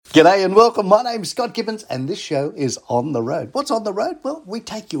G'day and welcome. My name's Scott Gibbons and this show is On The Road. What's on the road? Well, we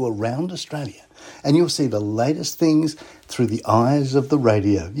take you around Australia and you'll see the latest things through the eyes of the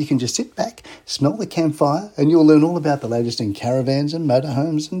radio. You can just sit back, smell the campfire, and you'll learn all about the latest in caravans and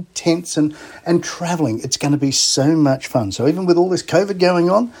motorhomes and tents and travelling. It's going to be so much fun. So even with all this COVID going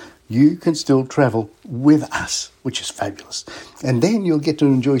on, you can still travel with us, which is fabulous. And then you'll get to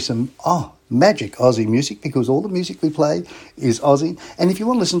enjoy some magic Aussie music, because all the music we play is Aussie. And if you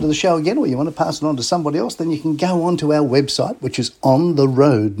want to listen to the show again or you want to pass it on to somebody else, then you can go on to our website, which is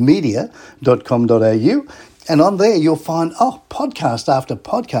ontheroadmedia.com.au. And on there you'll find podcast after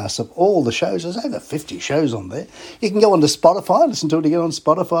podcast of all the shows. There's over 50 shows on there. You can go on to Spotify, listen to it again on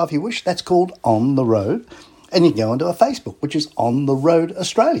Spotify if you wish. That's called On The Road. And you can go onto our Facebook, which is On The Road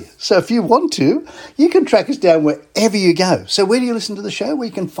Australia. So if you want to, you can track us down wherever you go. So where do you listen to the show? Well,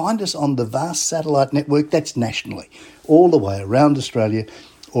 you can find us on the vast satellite network that's nationally, all the way around Australia,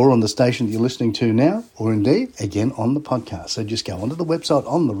 or on the station that you're listening to now, or indeed, again, on the podcast. So just go onto the website,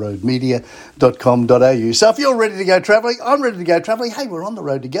 ontheroadmedia.com.au. So if you're ready to go travelling, I'm ready to go travelling. Hey, we're on the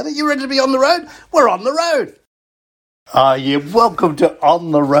road together. You ready to be on the road? We're on the road. You're welcome to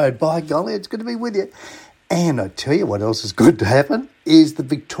On The Road. By golly, it's good to be with you. And I tell you what else is good to happen is the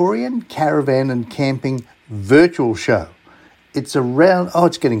Victorian Caravan and Camping Virtual Show. It's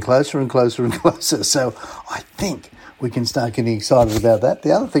it's getting closer and closer and closer. So I think we can start getting excited about that.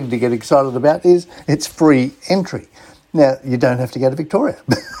 The other thing to get excited about is it's free entry. Now, you don't have to go to Victoria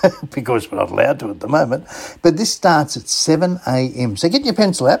because we're not allowed to at the moment. But this starts at 7 a.m. So get your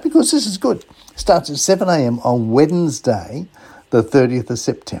pencil out because this is good. It starts at 7 a.m. on Wednesday, the 30th of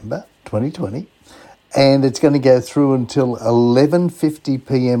September, 2020. And it's going to go through until 11:50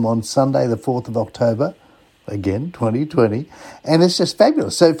 p.m. on Sunday, the 4th of October, again, 2020. And it's just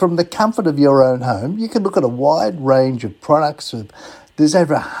fabulous. So from the comfort of your own home, you can look at a wide range of products. There's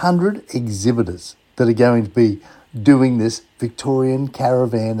over 100 exhibitors that are going to be doing this Victorian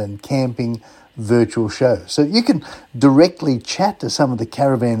Caravan and Camping Virtual Show. So you can directly chat to some of the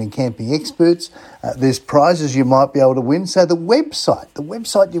caravan and camping experts. There's prizes you might be able to win. So the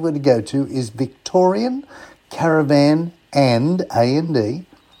website you're going to go to is Victorian Caravan and A&D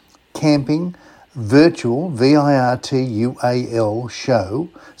Camping Virtual, VIRTUAL Show.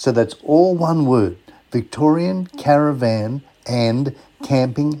 So that's all one word, Victorian Caravan and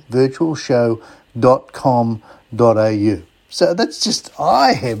Camping Virtual Show.com.au. So that's just,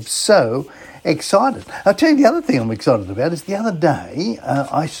 I am so excited. I'll tell you the other thing I'm excited about is the other day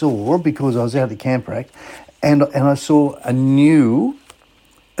I saw, because I was out at Camprac, and I saw a new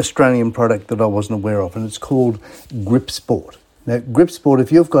Australian product that I wasn't aware of, and it's called Grip Sport. Now, Grip Sport, if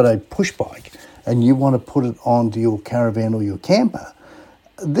you've got a push bike and you want to put it onto your caravan or your camper,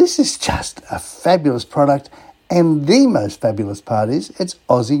 this is just a fabulous product, and the most fabulous part is it's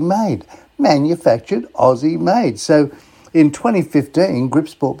Aussie made, manufactured Aussie made. So in 2015, Grip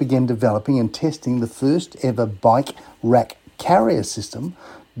Sport began developing and testing the first ever bike rack carrier system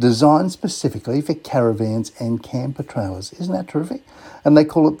designed specifically for caravans and camper trailers. Isn't that terrific? And they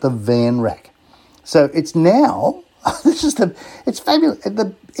call it the Van Rack. So it's now, it's fabulous.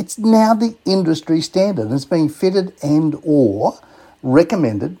 It's now the industry standard, and it's being fitted and or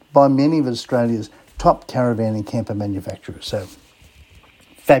recommended by many of Australia's top caravan and camper manufacturers. So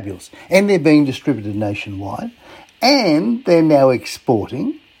fabulous. And they're being distributed nationwide. And they're now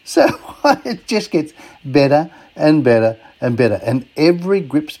exporting. So it just gets better and better and better. And every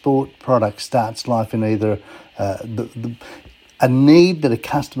Grip Sport product starts life in either a need that a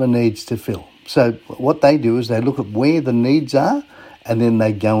customer needs to fill. So what they do is they look at where the needs are and then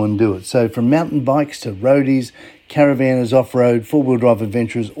they go and do it. So from mountain bikes to roadies, caravanners, off-road, four-wheel drive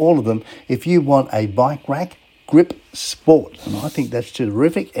adventurers, all of them, if you want a bike rack, Grip Sport. And I think that's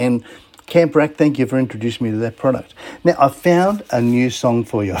terrific. And Camprac, thank you for introducing me to that product. Now, I found a new song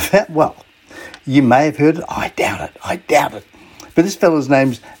for you. Well, you may have heard it. I doubt it. But this fellow's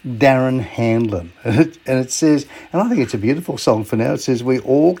name's Darren Handlin. And it says, and I think it's a beautiful song for now, it says, we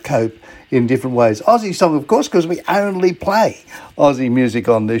all cope in different ways. Aussie song, of course, because we only play Aussie music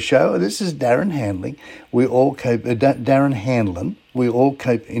on this show. This is Darren Handlin. We all cope in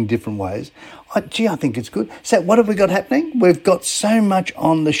different ways. I think it's good. So what have we got happening? We've got so much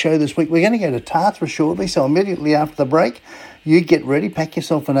on the show this week. We're going to go to Tathra shortly, so immediately after the break, you get ready, pack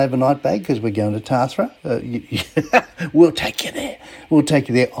yourself an overnight bag because we're going to Tathra. We'll take you there. We'll take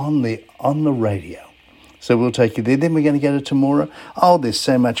you there on the radio. So we'll take you there. Then we're going to go to Temora. Oh, there's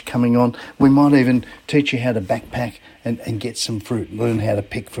so much coming on. We might even teach you how to backpack and get some fruit, learn how to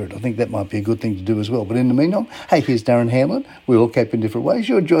pick fruit. I think that might be a good thing to do as well. But in the meantime, hey, here's Darren Hamlin. We all cope in different ways.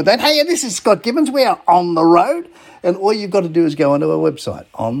 You enjoyed that. Hey, this is Scott Gibbons. We are on the road. And all you've got to do is go onto our website,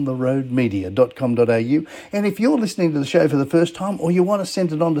 ontheroadmedia.com.au. And if you're listening to the show for the first time or you want to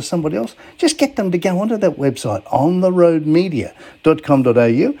send it on to somebody else, just get them to go onto that website,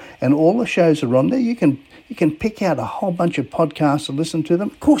 ontheroadmedia.com.au. And all the shows are on there. You can pick out a whole bunch of podcasts and listen to them.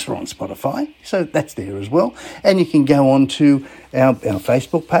 Of course, we're on Spotify, so that's there as well. And you can go on to our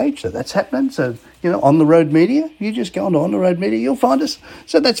Facebook page, so that's happening. So, On The Road Media, you just go on The Road Media, you'll find us.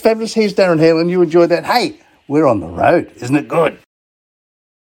 So that's fabulous. Here's Darren Hamlin. You enjoyed that. Hey, we're on the road. Isn't it good?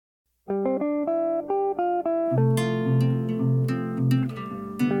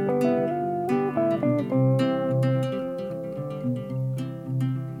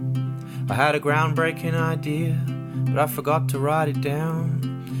 I had a groundbreaking idea, but I forgot to write it down.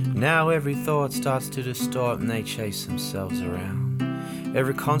 Now every thought starts to distort and they chase themselves around.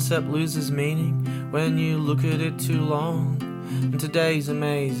 Every concept loses meaning when you look at it too long, and today's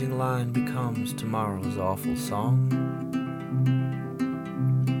amazing line becomes tomorrow's awful song.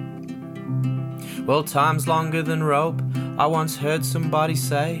 Well, time's longer than rope, I once heard somebody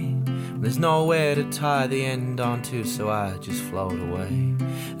say. There's nowhere to tie the end onto, so I just float away.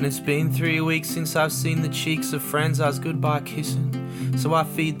 And it's been 3 weeks since I've seen the cheeks of friends I was goodbye kissing, so I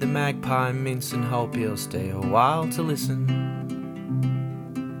feed the magpie mince and hope he'll stay a while to listen.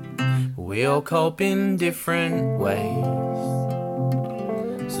 We all cope in different ways,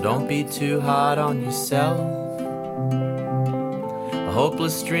 so don't be too hard on yourself. A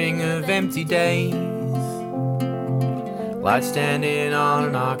hopeless string of empty days, like standing on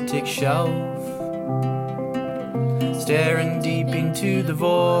an Arctic shelf, staring deep into the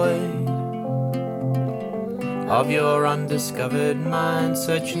void of your undiscovered mind,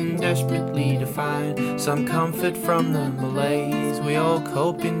 searching desperately to find some comfort from the malaise. We all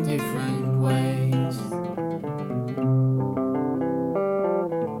cope in different ways.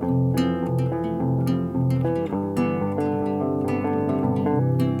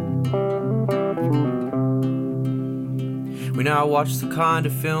 We now watch the kind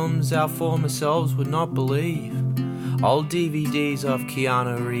of films our former selves would not believe. Old DVDs of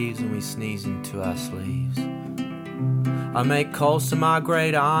Keanu Reeves and we sneeze into our sleeves. I make calls to my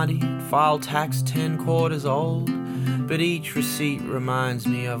great auntie, file tax 10 quarters old, but each receipt reminds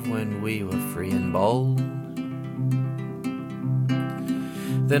me of when we were free and bold.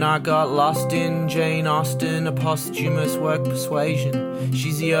 Then I got lost in Jane Austen, a posthumous work persuasion.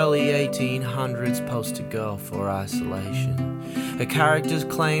 She's the early 1800s poster girl for isolation. Her characters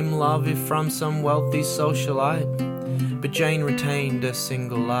claim love if from some wealthy socialite, but Jane retained a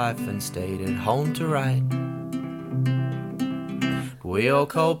single life and stayed at home to write. We all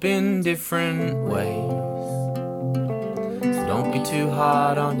cope in different ways, so don't be too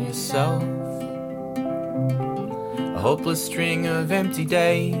hard on yourself. A hopeless string of empty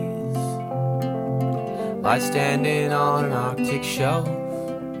days, like standing on an Arctic shelf,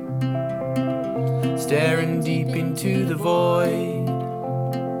 staring deep into the void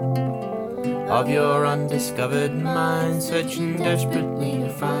of your undiscovered mind, searching desperately to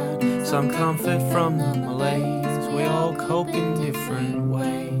find some comfort from the malaise. We all cope in different ways.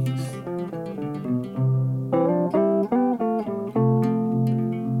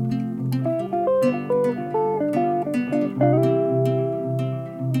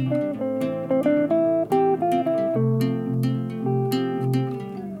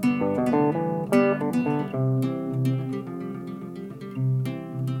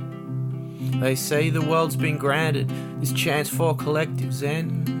 They say the world's been granted this chance for collective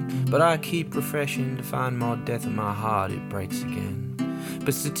zen, but I keep refreshing to find more death in my heart, it breaks again.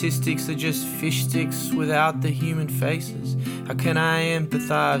 But statistics are just fish sticks without the human faces. How can I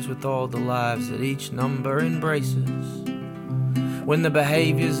empathize with all the lives that each number embraces, when the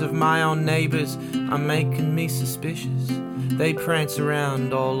behaviors of my own neighbors are making me suspicious? They prance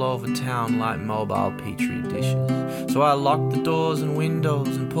around all over town like mobile petri dishes. So I lock the doors and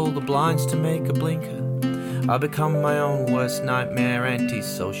windows and pull the blinds to make a blinker. I become my own worst nightmare,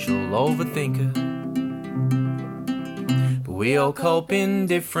 antisocial overthinker. But we all cope in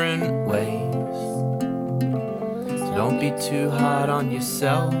different ways, so don't be too hard on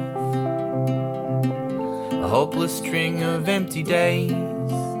yourself. A hopeless string of empty days,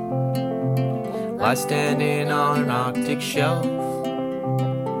 like standing on an Arctic shelf,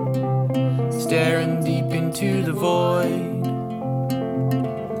 staring deep into the void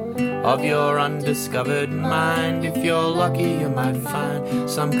of your undiscovered mind. If you're lucky, you might find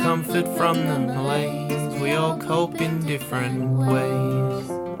some comfort from the malaise. We all cope in different ways.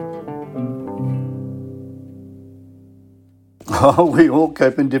 Oh, we all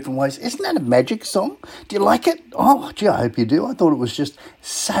cope in different ways. Isn't that a magic song? Do you like it? Oh, gee, I hope you do. I thought it was just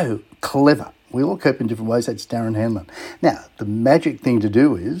so clever. We all cope in different ways. That's Darren Hanlon. Now, the magic thing to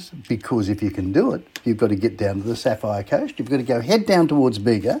do is, because if you can do it, you've got to get down to the Sapphire Coast. You've got to go head down towards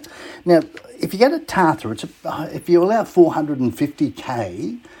Bega. Now, if you go to Tarthra, if you allow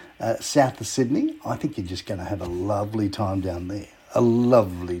 450k south of Sydney, I think you're just going to have a lovely time down there. A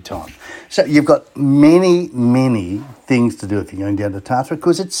lovely time. So you've got many, many things to do if you're going down to Tarthra,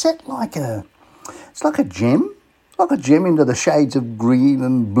 because it's set like it's like a gem. Like a gem into the shades of green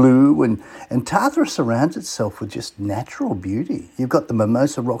and blue, and Tarthra surrounds itself with just natural beauty. You've got the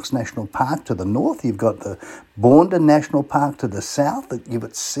Mimosa Rocks National Park to the north, you've got the Bourne National Park to the south, you've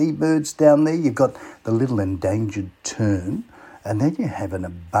got seabirds down there, you've got the little endangered tern, and then you have an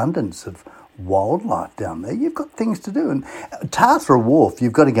abundance of wildlife down there. You've got things to do. And Tarthra Wharf,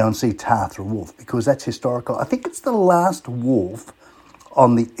 you've got to go and see Tarthra Wharf, because that's historical. I think it's the last wharf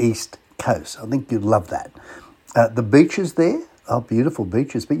on the east coast. I think you'd love that. The beaches there are beautiful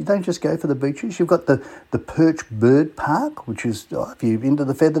beaches, but you don't just go for the beaches. You've got the Perch Bird Park, which is, if you're into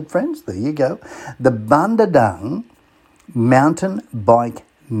the feathered friends, there you go. The Bundadung Mountain Bike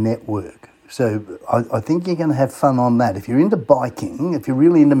Network. So I think you're going to have fun on that. If you're into biking, if you're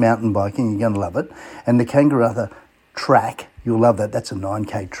really into mountain biking, you're going to love it. And the Kangaroo track, you'll love that. That's a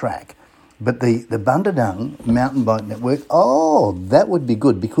 9K track. But the Bundadung Mountain Bike Network, that would be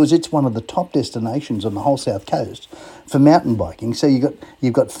good, because it's one of the top destinations on the whole south coast for mountain biking. So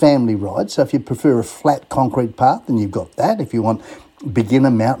you've got family rides. So if you prefer a flat concrete path, then you've got that. If you want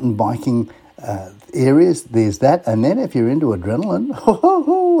beginner mountain biking areas, there's that. And then if you're into adrenaline,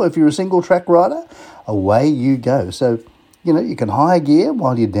 if you're a single track rider, away you go. So, you can hire gear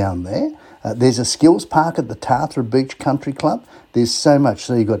while you're down there. There's a skills park at the Tarthra Beach Country Club. There's so much.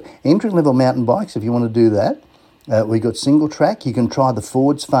 So you've got entry-level mountain bikes if you want to do that. We've got single track. You can try the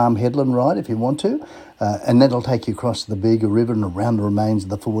Ford's Farm Headland ride if you want to. And that'll take you across the Bega River and around the remains of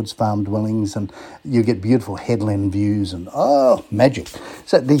the Ford's Farm dwellings. And you get beautiful headland views and, magic.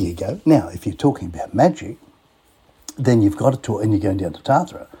 So there you go. Now, if you're talking about magic, then you've got to talk, and you're going down to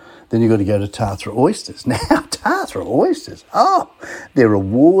Tarthra. Then you've got to go to Tarthra Oysters. Now, Tarthra Oysters, they're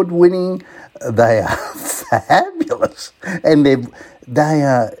award-winning. They are fabulous. And they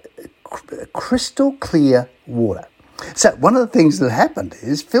are crystal clear water. So one of the things that happened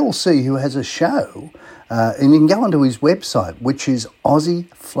is Phil C., who has a show, and you can go onto his website, which is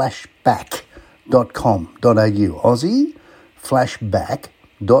aussieflashback.com.au,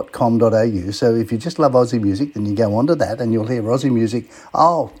 aussieflashback.com.au. So if you just love Aussie music, then you go onto that and you'll hear Aussie music,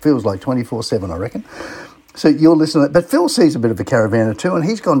 feels like 24/7, I reckon. So you'll listen to that. But Phil C's a bit of a caravanner too, and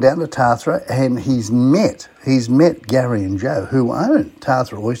he's gone down to Tarthra and he's met Gary and Joe, who own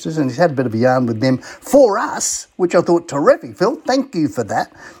Tarthra Oysters, and he's had a bit of a yarn with them for us, which I thought terrific, Phil. Thank you for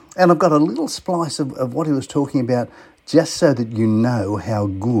that. And I've got a little splice of what he was talking about, just so that you know how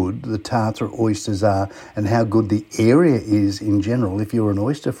good the Tarthra oysters are and how good the area is in general. If you're an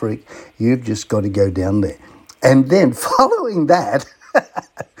oyster freak, you've just got to go down there. And then following that,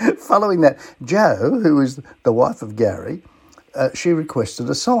 Jo, who is the wife of Gary, she requested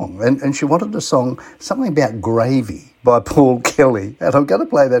a song. And she wanted a song, something about gravy by Paul Kelly. And I'm going to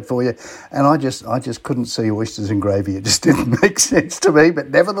play that for you. And I just couldn't see oysters and gravy. It just didn't make sense to me.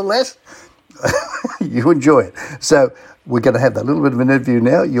 But nevertheless, you enjoy it. So we're going to have that little bit of an interview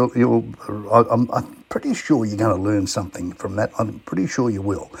now. I'm pretty sure you're going to learn something from that. I'm pretty sure you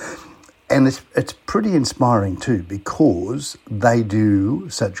will. And it's pretty inspiring too, because they do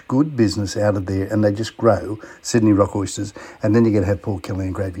such good business out of there and they just grow Sydney rock oysters. And then you're going to have Paul Kelly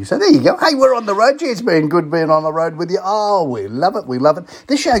and gravy. So there you go. Hey, we're on the road. Gee, it's been good being on the road with you. We love it. We love it.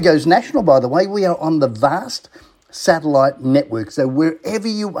 This show goes national, by the way. We are on the vast satellite network. So wherever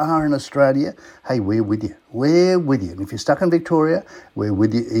you are in Australia, hey, we're with you. We're with you. And if you're stuck in Victoria, we're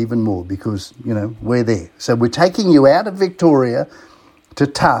with you even more, because, we're there. So we're taking you out of Victoria to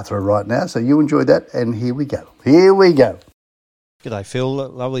Tarthra right now. So you enjoy that, and here we go. Here we go. G'day, Phil.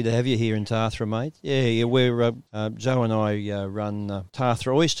 Lovely to have you here in Tarthra, mate. Yeah, we're Joe and I run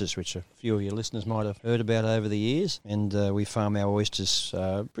Tarthra Oysters, which a few of your listeners might have heard about over the years, and we farm our oysters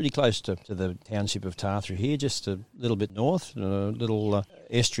pretty close to the township of Tarthra here, just a little bit north, a little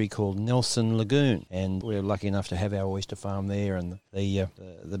estuary called Nelson Lagoon, and we're lucky enough to have our oyster farm there. And the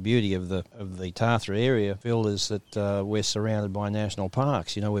beauty of the Tarthra area, Phil, is that we're surrounded by national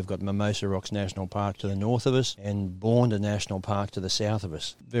parks. We've got Mimosa Rocks National Park to the north of us and Bourne National Park to the south of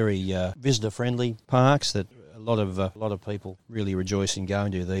us. Very visitor-friendly parks that lot of people really rejoice in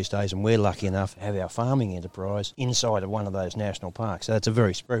going to these days, and we're lucky enough to have our farming enterprise inside of one of those national parks. So it's a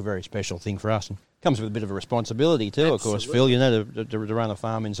very, very, very special thing for us, and comes with a bit of a responsibility too. Absolutely. Of course, Phil, you know, to run a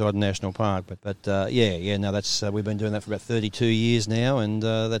farm inside a national park. But that's we've been doing that for about 32 years now, and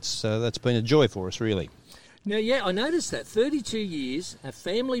that's been a joy for us, really. Now, yeah, I noticed that 32 years, a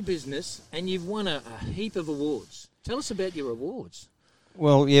family business, and you've won a heap of awards. Tell us about your awards.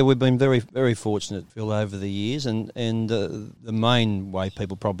 Well, yeah, we've been very, very fortunate, Phil, over the years, and the main way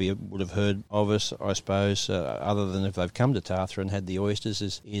people probably would have heard of us, I suppose, other than if they've come to Tathra and had the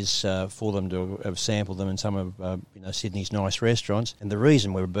oysters, is for them to have sampled them in some of Sydney's nice restaurants. And the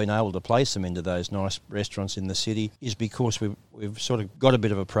reason we've been able to place them into those nice restaurants in the city is because we've sort of got a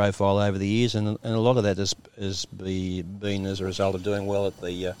bit of a profile over the years, and a lot of that has been as a result of doing well at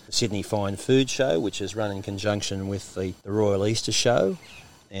the Sydney Fine Food Show, which is run in conjunction with the Royal Easter Show.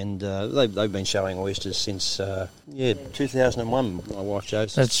 And they've been showing oysters since 2001. My wife Jo.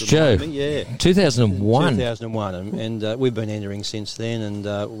 That's Jo. Yeah, 2001. 2001, and we've been entering since then,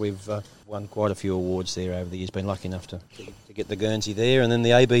 and we've won quite a few awards there over the years. Been lucky enough to get the Guernsey there, and then the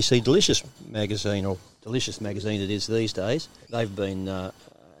ABC Delicious magazine, or Delicious magazine it is these days. They've been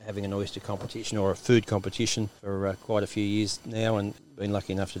having an oyster competition or a food competition for quite a few years now, and been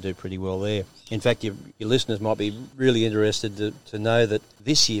lucky enough to do pretty well there. In fact, your listeners might be really interested to know that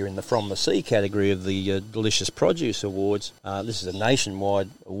this year in the From the Sea category of the Delicious Produce Awards, this is a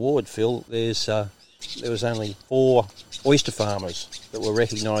nationwide award, Phil, there was only 4 oyster farmers that were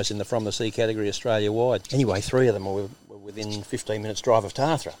recognised in the From the Sea category Australia-wide. Anyway, 3 of them were within 15 minutes drive of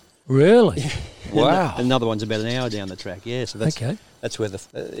Tathra. Really? Wow. Another one's about an hour down the track, yeah. So that's okay. That's where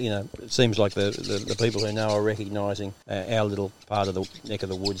it seems like the people who know are recognising our little part of the neck of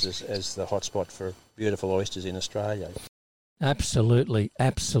the woods as the hotspot for beautiful oysters in Australia. Absolutely,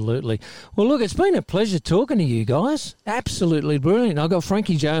 absolutely. Well, look, it's been a pleasure talking to you guys. Absolutely brilliant. I got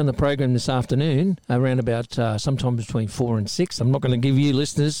Frankie Joe on the program this afternoon around about sometime between 4 and 6. I'm not going to give you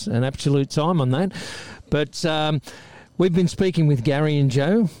listeners an absolute time on that, but we've been speaking with Gary and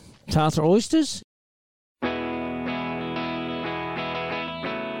Joe, Tathra Oysters.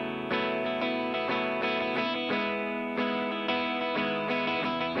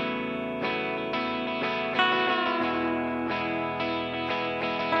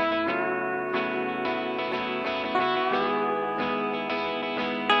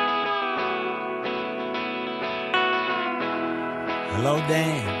 Hello,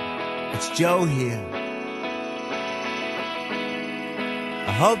 Dan. It's Joe here.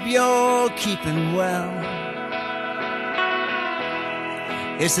 I hope you're keeping well.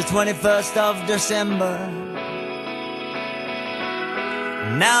 It's the 21st of December.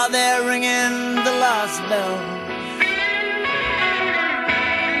 Now they're ringing the last bell.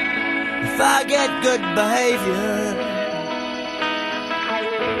 If I get good behavior,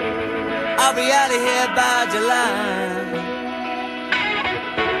 I'll be out of here by July.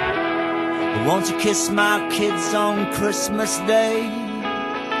 Won't you kiss my kids on Christmas Day?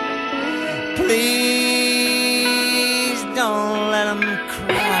 Please don't let them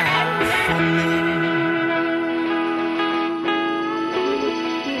cry for me.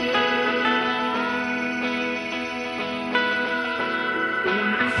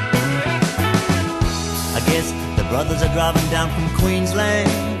 I guess the brothers are driving down from Queensland,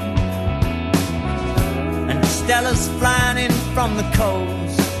 and Stella's flying in from the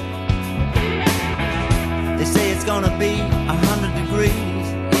coast. They say it's gonna be 100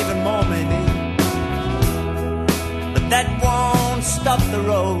 degrees, even more maybe, but that won't stop the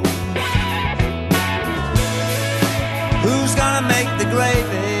road. Who's gonna make the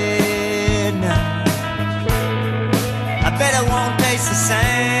gravy now? I bet it won't taste the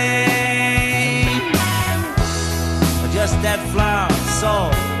same. Just that flour,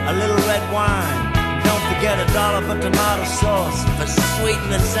 salt, a little red wine. Don't forget $1 for tomato sauce for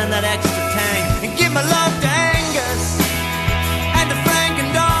sweetness and that extra tang. And give my love to Angus and to Frank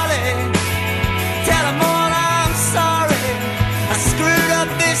and Dolly. Tell them all I'm sorry, I screwed up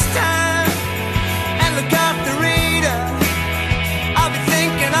this time. And look after Rita, I'll be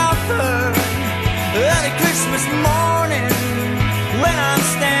thinking of her early Christmas morning when I'm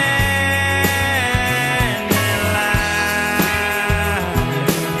standing.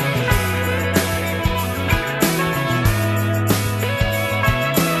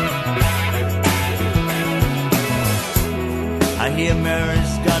 I hear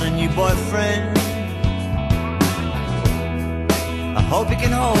Mary's got a new boyfriend. I hope he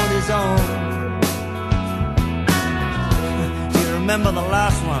can hold his own. Do you remember the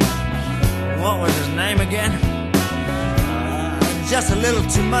last one? What was his name again? Just a little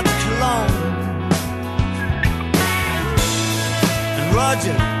too much cologne. begrudge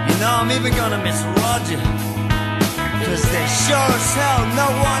it. You know I'm even gonna miss Roger. Cause there's sure as hell no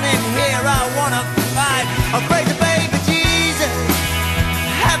one in here I wanna fight. I'll pray to baby Jesus,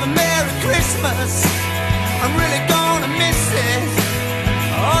 have a Merry Christmas. I'm really gonna miss it.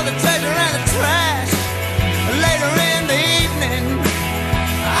 All the treasure and the trash. Later in the evening,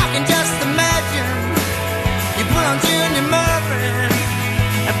 I can just imagine you put on Junior Murphy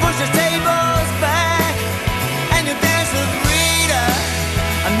and push the tables back, and you dance with Rita.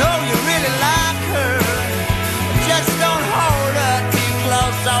 I know you really like her. Just don't hold her too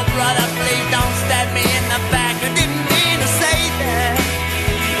close, oh brother, please don't stab me in the back. I didn't mean to say that.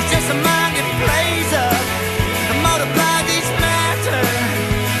 It's just a mind that plays up and multiplies each matter.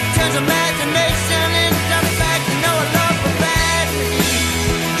 Turns imagination into the fact. You know I love her badly.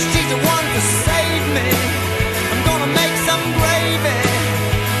 She's the one to save me. I'm gonna make some gravy.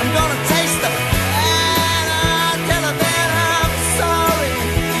 I'm gonna taste the fat. I'll tell her that I'm sorry.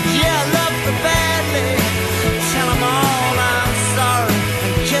 Yeah, I love her badly. Tell them all I'm sorry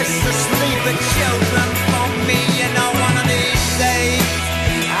and kiss the sleeping children for me. You know one of these days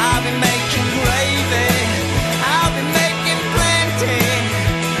I'll be making gravy. I'll be making plenty.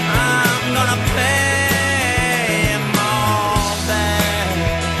 I'm gonna pay 'em all back.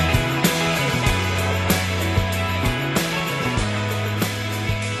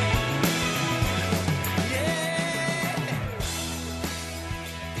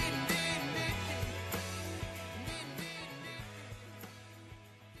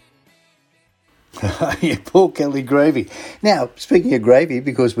 Yeah, poor Kelly gravy. Now, speaking of gravy,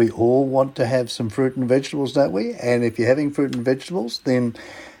 because we all want to have some fruit and vegetables, don't we? And if you're having fruit and vegetables, then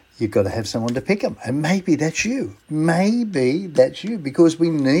you've got to have someone to pick them. And maybe that's you. Maybe that's you, because we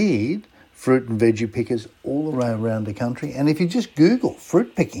need fruit and veggie pickers all around the country. And if you just Google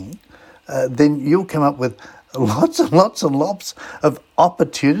fruit picking, then you'll come up with lots and lots and lots of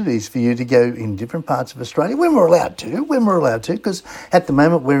opportunities for you to go in different parts of Australia when we're allowed to, because at the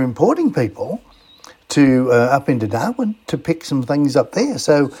moment we're importing people to up into Darwin to pick some things up there.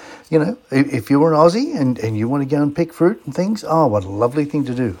 So, you know, if you're an Aussie and you want to go and pick fruit and things, oh, what a lovely thing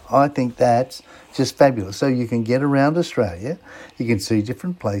to do. I think that's just fabulous. So you can get around Australia, you can see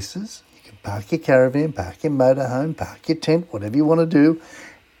different places, you can park your caravan, park your motorhome, park your tent, whatever you want to do,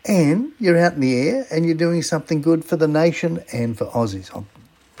 and you're out in the air and you're doing something good for the nation and for Aussies. A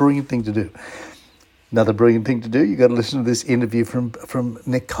brilliant thing to do. Another brilliant thing to do, you've got to listen to this interview from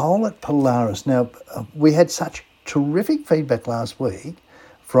Nicole at Polaris. Now, we had such terrific feedback last week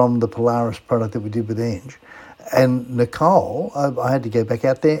from the Polaris product that we did with Ange. And Nicole, I had to go back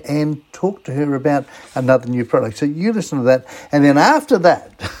out there and talk to her about another new product. So you listen to that. And then after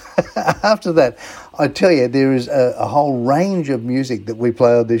that, I tell you, there is a whole range of music that we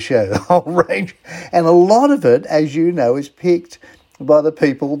play on this show, a whole range. And a lot of it, as you know, is picked by the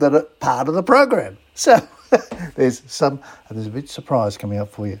people that are part of the program. So there's a bit of surprise coming up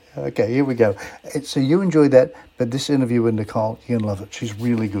for you. Okay, here we go. So you enjoy that, but this interview with Nicole, you're going to love it. She's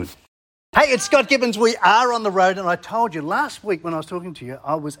really good. Hey, it's Scott Gibbons. We are on the road, and I told you last week when I was talking to you,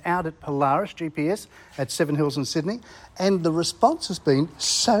 I was out at Polaris GPS at Seven Hills in Sydney, and the response has been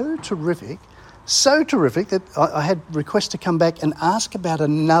so terrific that I had requests to come back and ask about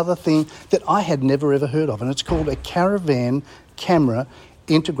another thing that I had never ever heard of, and it's called a caravan camera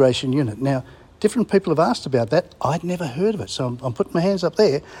integration unit. Now, different people have asked about that. I'd never heard of it, so I'm putting my hands up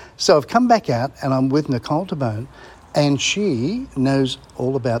there. So I've come back out, and I'm with Nicole Tabone, and she knows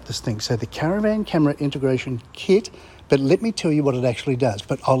all about this thing. So the caravan camera integration kit, but let me tell you what it actually does.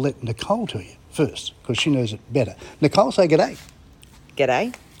 But I'll let Nicole tell you first, because she knows it better. Nicole, say g'day.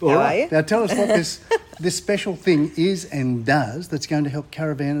 G'day. All How right. are you? Now tell us what this special thing is and does that's going to help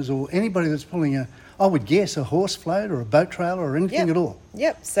caravanners or anybody that's pulling I would guess, a horse float or a boat trailer or anything at all.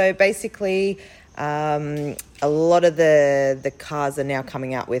 Yep. So basically, a lot of the cars are now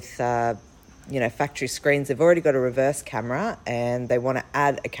coming out with, factory screens. They've already got a reverse camera and they want to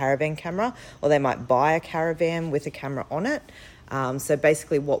add a caravan camera, or they might buy a caravan with a camera on it. So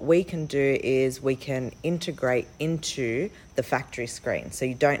basically what we can do is we can integrate into the factory screen. So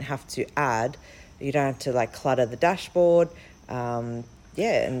you don't have to clutter the dashboard.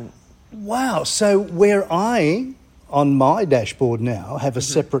 Wow. So where I, on my dashboard now, have a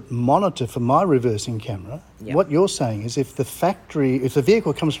separate monitor for my reversing camera, what you're saying is if the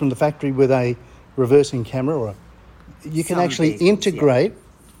vehicle comes from the factory with a reversing camera, you can actually integrate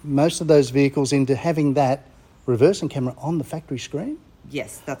most of those vehicles into having that reversing camera on the factory screen?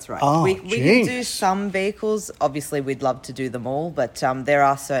 Yes, that's right. Oh, we can do some vehicles. Obviously, we'd love to do them all, but there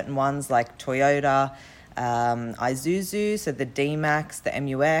are certain ones like Toyota, Isuzu, so the D-Max, the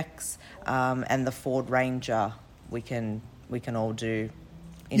MUX, and the Ford Ranger. We can we can all do.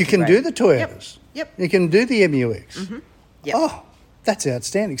 You can do the Toyotas. Yep. You can do the MUX. Mm-hmm. Yep. Oh, that's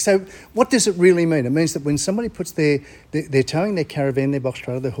outstanding. So what does it really mean? It means that when somebody puts they're towing their caravan, their box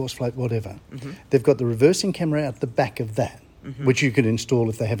trailer, their horse float, whatever, they've got the reversing camera out the back of that, which you could install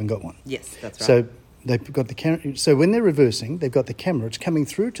if they haven't got one. Yes, that's right. So they've got the camera. So when they're reversing, they've got the camera. It's coming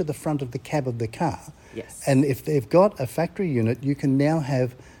through to the front of the cab of the car. Yes. And if they've got a factory unit, you can now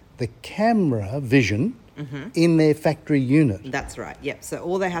have the camera vision in their factory unit. That's right. Yep. So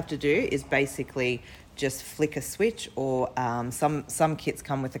all they have to do is basically just flick a switch, or some kits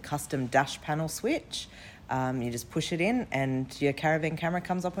come with a custom dash panel switch. You just push it in, and your caravan camera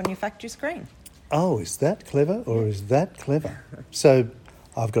comes up on your factory screen. Oh, is that clever, or is that clever? So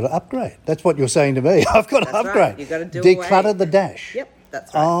I've got to upgrade. That's what you're saying to me. I've got to That's upgrade. right. You've got to do Declutter away. the dash. Yep,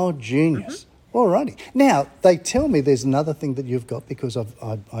 that's right. Oh, genius. All righty. Now, they tell me there's another thing that you've got, because I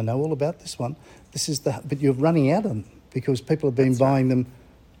know all about this one. But you're running out of them because people have been buying them.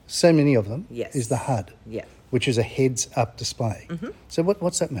 So many of them. Yes. Is the HUD. Yeah. Which is a heads-up display. So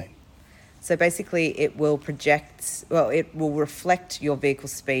what's that mean? So basically it will it will reflect your vehicle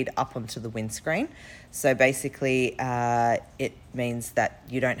speed up onto the windscreen. So basically it means that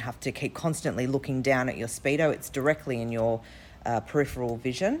you don't have to keep constantly looking down at your speedo. It's directly in your peripheral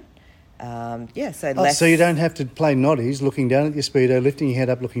vision. So you don't have to play noddies looking down at your speedo, lifting your head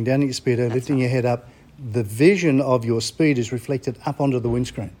up, looking down at your speedo, lifting your head up. The vision of your speed is reflected up onto the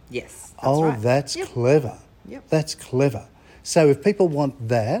windscreen. Yes, that's right. That's clever. Yep. That's clever. So if people want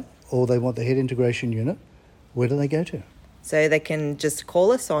that, or they want the head integration unit, where do they go to? So they can just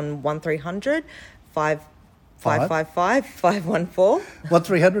call us on 1300 555 514.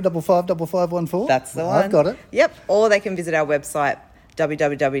 1300 555 514? That's the one. I've got it. Yep. Or they can visit our website,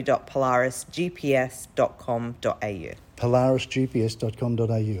 www.polarisgps.com.au.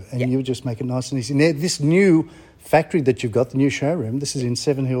 polarisgps.com.au. And you just make it nice and easy. Now, this new factory that you've got, the new showroom, this is in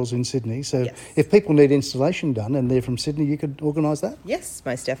Seven Hills in Sydney. So if people need installation done and they're from Sydney, you could organise that? Yes,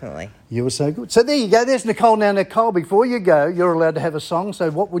 most definitely. You were so good. So there you go. There's Nicole. Now, Nicole, before you go, you're allowed to have a song. So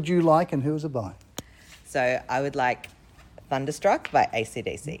what would you like and who is it by? So I would like Thunderstruck by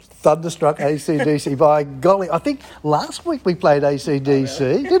AC/DC. Thunderstruck, AC/DC. By golly, I think last week we played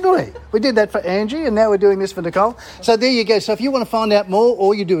AC/DC, didn't we? We did that for Angie, and now we're doing this for Nicole. So there you go. So if you want to find out more,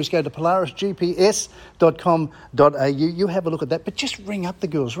 all you do is go to polarisgps.com.au. You have a look at that, but just ring up the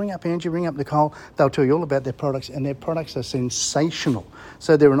girls. Ring up Angie, ring up Nicole. They'll tell you all about their products, and their products are sensational.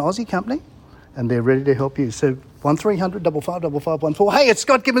 So they're an Aussie company, and they're ready to help you. So 1300 555 514. Hey, it's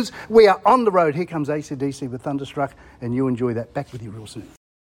Scott Gibbons. We are on the road. Here comes AC/DC with Thunderstruck, and you enjoy that. Back with you real soon.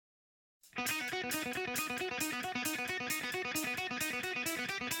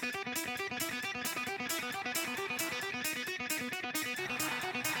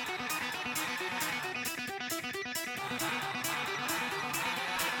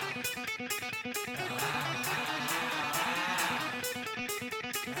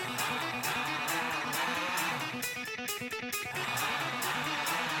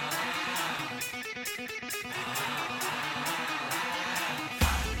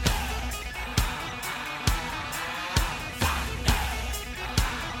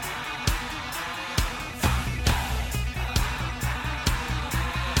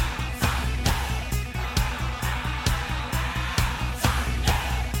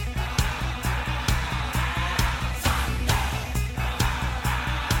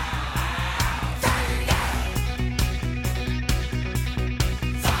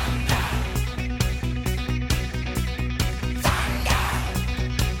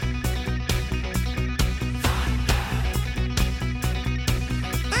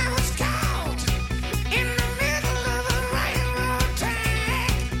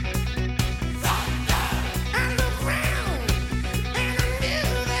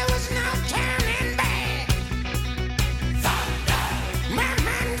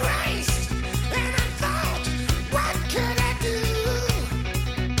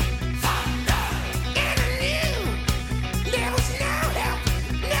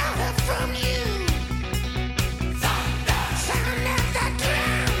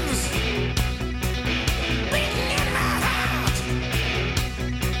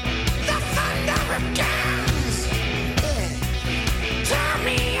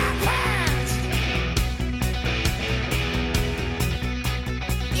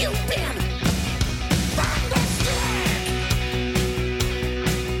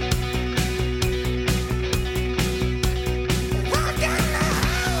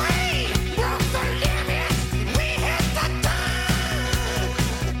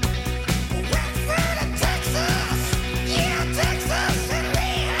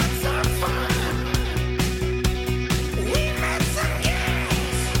 We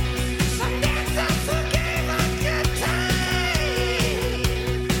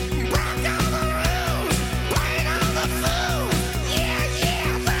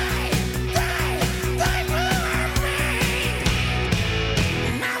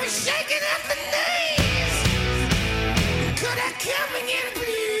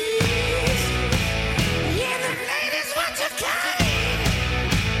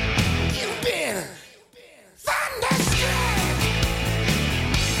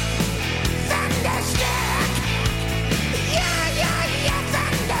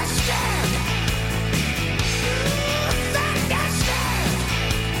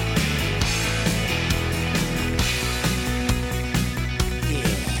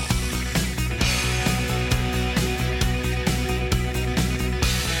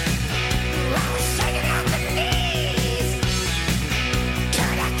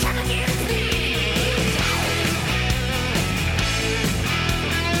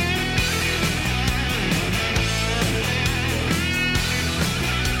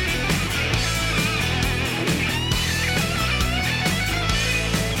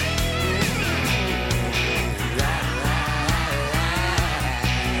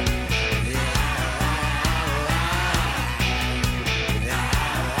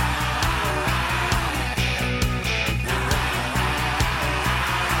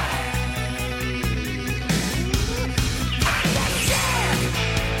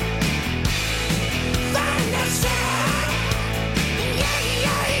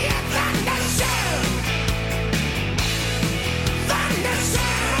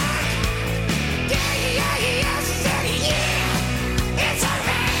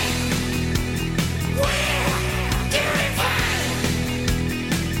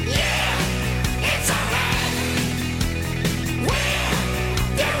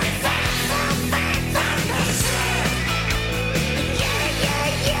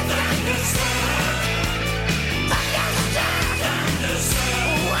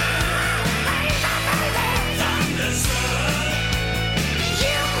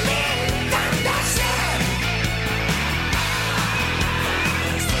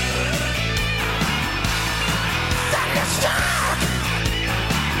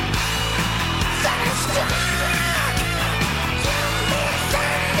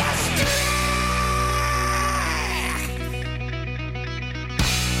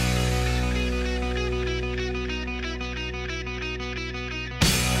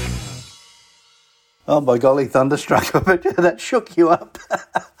Oh, by golly, Thunderstruck. I bet you that shook you up.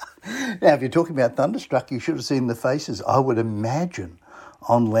 Now, if you're talking about Thunderstruck, you should have seen the faces, I would imagine,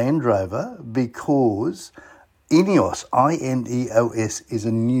 on Land Rover, because Ineos, I-N-E-O-S, is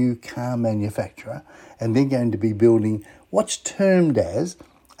a new car manufacturer, and they're going to be building what's termed as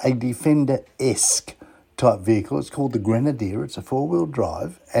a Defender-esque type vehicle. It's called the Grenadier. It's a four-wheel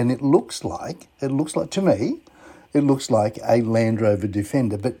drive, and it looks like, to me, it looks like a Land Rover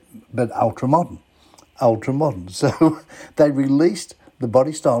Defender, but ultra-modern. So they released the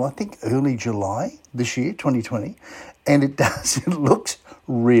body style, I think, early July this year, 2020, and it looks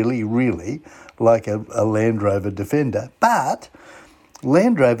really, really like a Land Rover Defender. But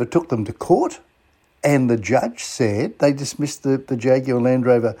Land Rover took them to court, and the judge said they dismissed the Jaguar Land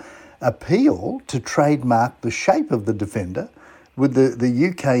Rover appeal to trademark the shape of the Defender, with the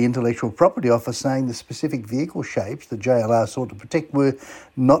UK Intellectual Property Office saying the specific vehicle shapes the JLR sought to protect were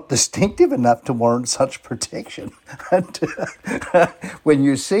not distinctive enough to warrant such protection. And when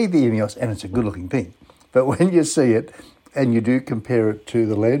you see the Ineos, and it's a good-looking thing, but when you see it and you do compare it to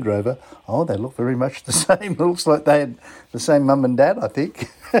the Land Rover, they look very much the same. It looks like they had the same mum and dad, I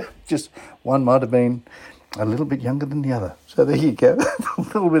think. Just one might have been a little bit younger than the other. So there you go. A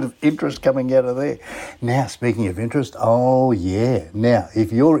little bit of interest coming out of there. Now, speaking of interest, Now,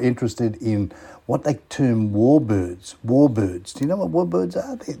 if you're interested in what they term warbirds, do you know what warbirds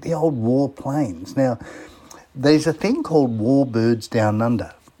are? They're the old war planes. Now, there's a thing called Warbirds Down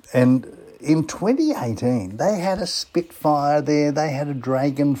Under, and in 2018, they had a Spitfire there, they had a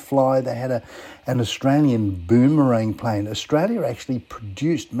Dragonfly, they had an Australian Boomerang plane. Australia actually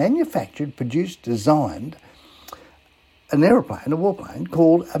manufactured, designed an aeroplane, a warplane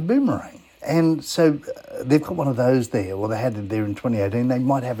called a Boomerang. And so they've got one of those there. Well, they had it there in 2018. They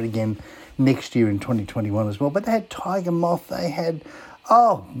might have it again next year in 2021 as well. But they had Tiger Moth, they had,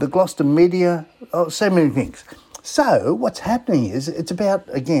 the Gloucester Meteor, so many things. So what's happening is it's about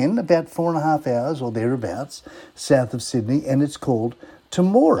 4.5 hours or thereabouts south of Sydney, and it's called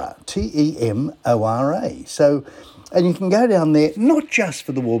Temora, Temora. So, and you can go down there, not just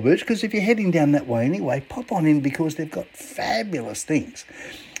for the Warbirds, because if you're heading down that way anyway, pop on in because they've got fabulous things.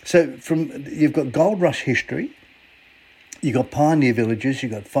 So you've got Gold Rush history, you've got pioneer villages,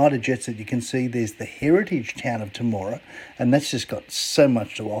 you've got fighter jets that you can see. There's the heritage town of Temora, and that's just got so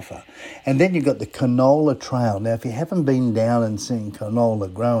much to offer. And then you've got the canola trail. Now, if you haven't been down and seen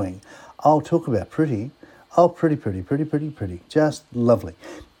canola growing, I'll talk about pretty. Oh, pretty. Just lovely.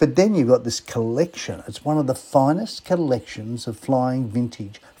 But then you've got this collection. It's one of the finest collections of flying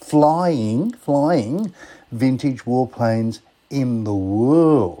vintage warplanes in the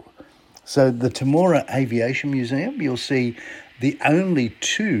world. So the Temora Aviation Museum, you'll see the only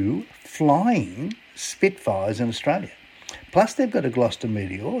 2 flying Spitfires in Australia. Plus, they've got a Gloucester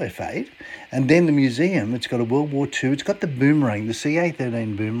Meteor F8, and then the museum, it's got a World War II, it's got the Boomerang, the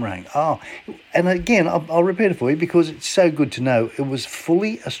CA-13 Boomerang. And again, I'll repeat it for you because it's so good to know. It was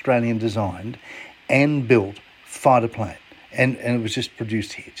fully Australian designed and built fighter plane, and it was just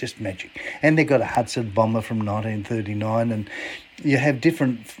produced here, just magic. And they've got a Hudson bomber from 1939, and you have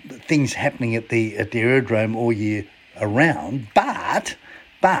different things happening at the aerodrome all year around, but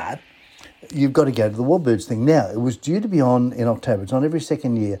you've got to go to the Warbirds thing. Now, it was due to be on in October. It's on every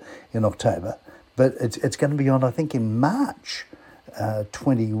second year in October, but it's going to be on, I think, in March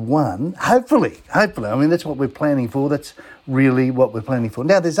 21. Hopefully. I mean, that's what we're planning for. That's really what we're planning for.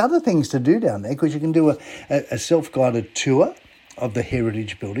 Now, there's other things to do down there because you can do a self-guided tour of the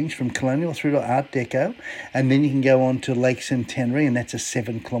heritage buildings from colonial through to Art Deco, and then you can go on to Lake Centenary, and that's a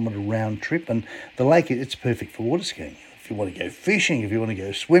 7-kilometre round trip, and the lake, it's perfect for water skiing. If you want to go fishing, if you want to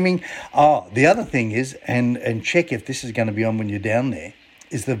go swimming. The other thing is, and check if this is going to be on when you're down there,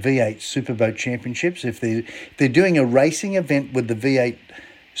 is the V8 Superboat Championships. If they're doing a racing event with the V8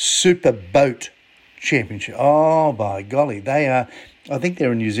 Superboat Championship, by golly, they are, I think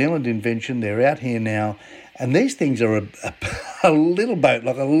they're a New Zealand invention. They're out here now, and these things are a little boat,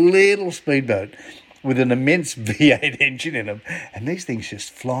 like a little speedboat with an immense V8 engine in them, and these things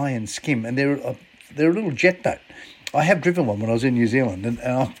just fly and skim, and they're a little jet boat. I have driven one when I was in New Zealand, and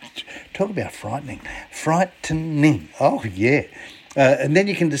I'll talk about frightening. Oh, yeah. And then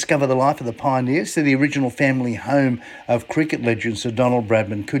you can discover the life of the pioneers, to the original family home of cricket legend Sir Donald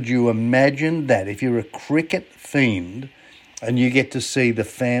Bradman. Could you imagine that? If you're a cricket fiend and you get to see the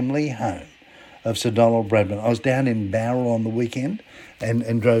family home of Sir Donald Bradman. I was down in Bowral on the weekend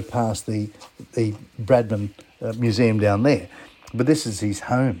and drove past the Bradman Museum down there. But this is his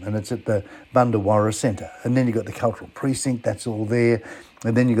home, and it's at the Bundawarra Centre. And then you've got the Cultural Precinct, that's all there.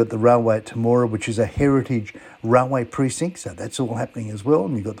 And then you've got the railway at Temora, which is a heritage railway precinct, so that's all happening as well.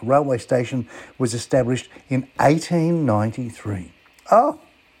 And you've got the railway station was established in 1893. Oh,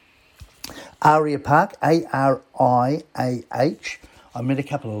 Aria Park, Ariah. I met a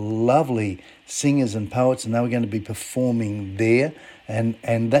couple of lovely singers and poets, and they were going to be performing there.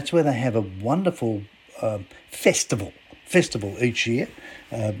 And that's where they have a wonderful festival each year.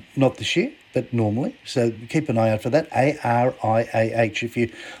 Not this year, but normally. So keep an eye out for that, Ariah. If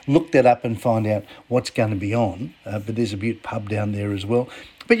you look that up and find out what's going to be on. But there's a Butte pub down there as well.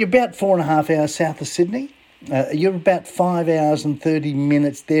 But you're about 4.5 hours south of Sydney. You're about 5 hours and 30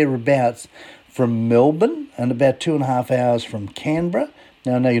 minutes thereabouts from Melbourne and about 2.5 hours from Canberra.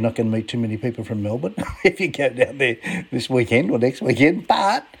 Now, I know you're not going to meet too many people from Melbourne if you go down there this weekend or next weekend,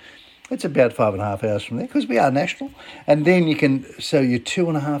 but it's about 5.5 hours from there because we are national. And then you're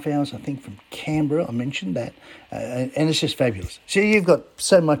 2.5 hours, I think, from Canberra. I mentioned that. And it's just fabulous. So you've got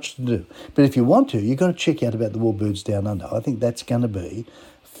so much to do. But if you want to, you've got to check out about the Warbirds Down Under. I think that's going to be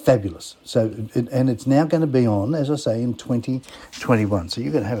fabulous. And it's now going to be on, as I say, in 2021. So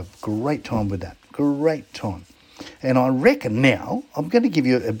you're going to have a great time with that. Great time. And I reckon now I'm going to give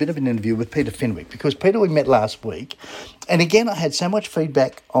you a bit of an interview with Peter Fenwick, because Peter we met last week. And again, I had so much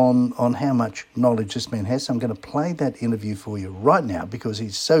feedback on how much knowledge this man has. So I'm going to play that interview for you right now because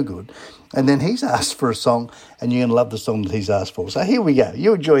he's so good. And then he's asked for a song, and you're going to love the song that he's asked for. So here we go.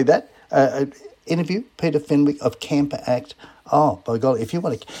 You enjoy that interview, Peter Fenwick of Camper Act. Oh, by God, if you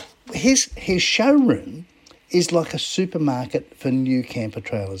want to... His showroom is like a supermarket for new camper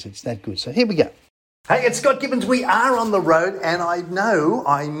trailers. It's that good. So here we go. Hey, it's Scott Gibbons. We are on the road, and I know,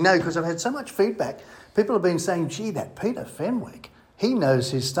 because I've had so much feedback. People have been saying, gee, that Peter Fenwick, he knows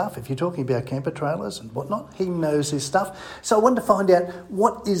his stuff. If you're talking about camper trailers and whatnot, he knows his stuff. So I wanted to find out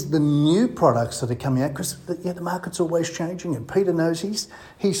what is the new products that are coming out, because the market's always changing, and Peter knows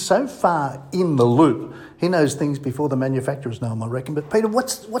he's so far in the loop. He knows things before the manufacturers know them, I reckon. But Peter,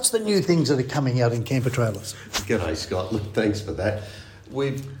 what's the new things that are coming out in camper trailers? G'day, Scott. Look, thanks for that.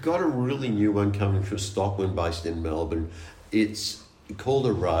 We've got a really new one coming from Stockman, based in Melbourne. It's called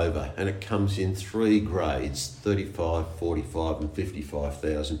a Rover, and it comes in 3 grades, 35, 45 and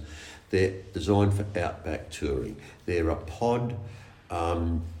 55,000. They're designed for outback touring. They're a pod,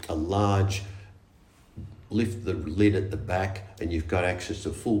 a large, lift the lid at the back, and you've got access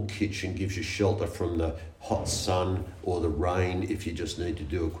to a full kitchen, gives you shelter from the hot sun or the rain if you just need to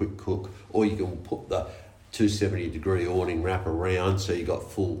do a quick cook, or you can put the 270-degree awning wrap around, so you got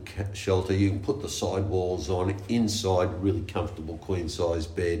full shelter. You can put the side walls on, inside really comfortable queen-size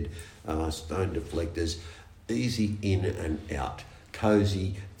bed, stone deflectors, easy in and out,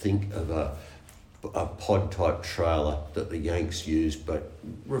 cosy. Think of a pod-type trailer that the Yanks use, but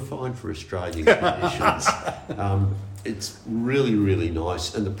refined for Australian conditions. It's really, really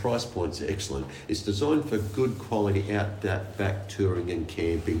nice, and the price point's excellent. It's designed for good quality outback touring and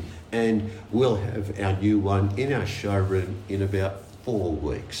camping, and we'll have our new one in our showroom in about 4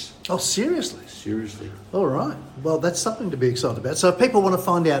 weeks. Oh, seriously? Seriously. All right. Well, that's something to be excited about. So if people want to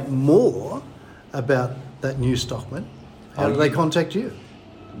find out more about that new Stockman, how do they contact you?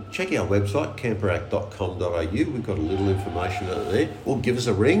 Check our website, camperact.com.au. We've got a little information out there. Or give us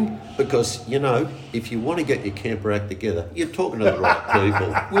a ring, because, if you want to get your camper act together, you're talking to the right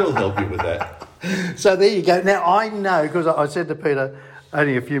people. We'll help you with that. So there you go. Now, I know, because I said to Peter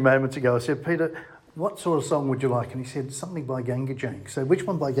only a few moments ago, I said, Peter, what sort of song would you like? And he said, something by Ganga Jang. So which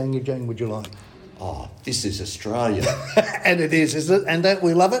one by Ganga Jang would you like? Oh, this is Australia. And it is, isn't it? And don't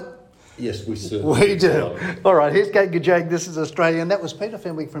we love it? Yes, we certainly We do. All right, here's Ganga Jang. This is Australia. And that was Peter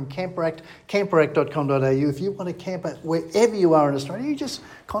Fenwick from Camper Act, camperact.com.au. If you want to camper wherever you are in Australia, you just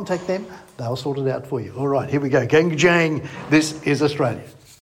contact them. They'll sort it out for you. All right, here we go. Ganga Jang. This is Australia.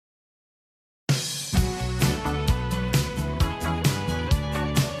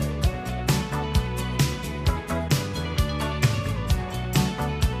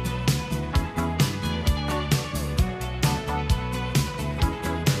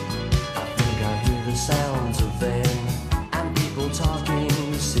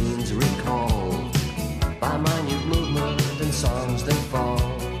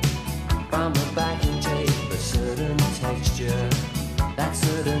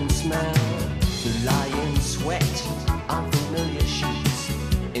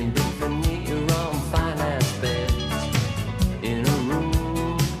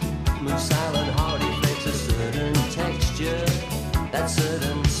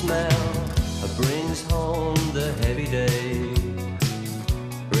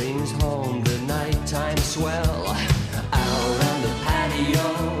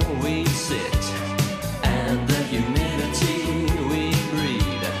 Humidity we breathe.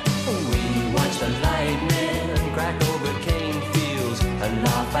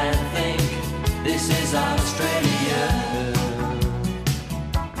 laugh and think this is Australia.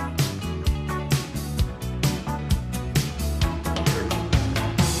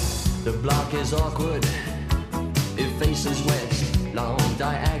 The block is awkward, it faces west, long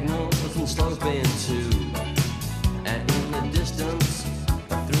diagonals and sloping too. And in the distance,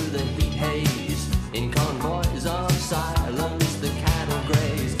 through the heat haze, in convoys of silence, the cattle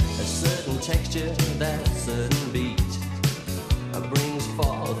graze. A certain texture, that certain beat brings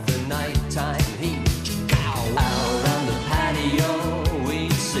forth the nighttime heat. Out on the patio we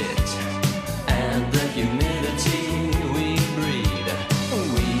sit, and the humidity we breathe.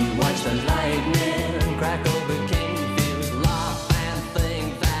 We watch the lightning crack over cane fields, laugh and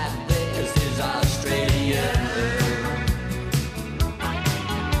think that this is Australia.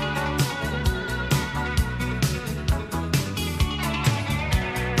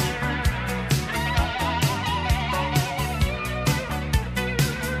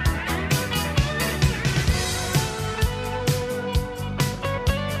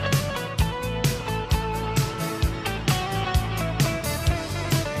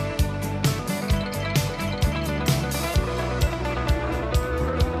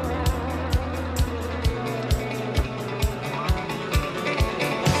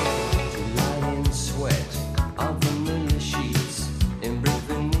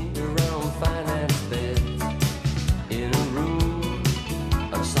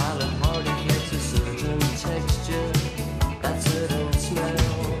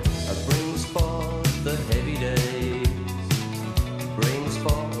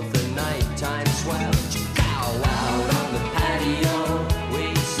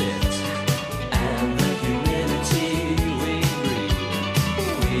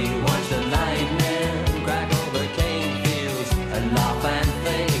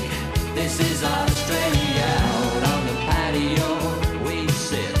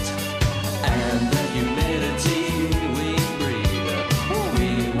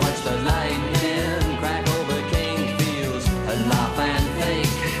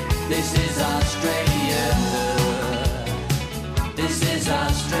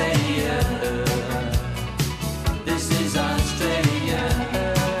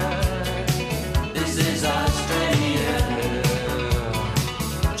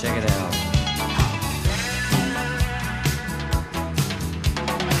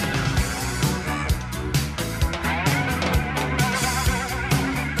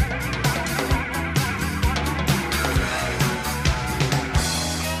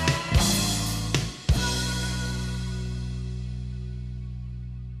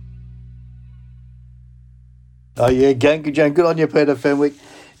 Oh, yeah, good on you, Peter Fenwick.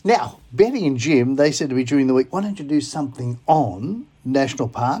 Now, Betty and Jim, they said to me during the week, why don't you do something on national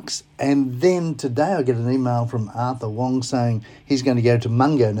parks? And then today I get an email from Arthur Wong saying he's going to go to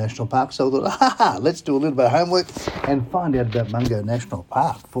Mungo National Park. So I thought, let's do a little bit of homework and find out about Mungo National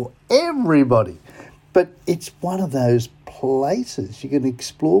Park for everybody. But it's one of those places you can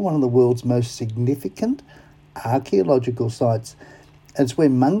explore, one of the world's most significant archaeological sites. It's where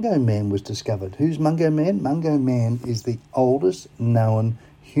Mungo Man was discovered. Who's Mungo Man? Mungo Man is the oldest known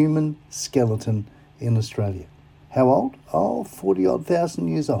human skeleton in Australia. How old? 40-odd thousand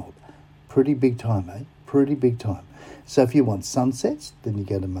years old. Pretty big time, eh? Pretty big time. So if you want sunsets, then you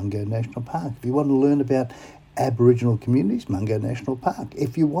go to Mungo National Park. If you want to learn about Aboriginal communities, Mungo National Park.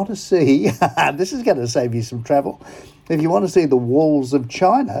 If you want to see, this is going to save you some travel. If you want to see the walls of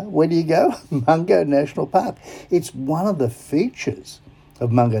China, where do you go? Mungo National Park. It's one of the features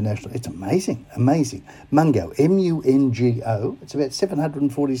of Mungo National. It's amazing. Mungo, M-U-N-G-O. It's about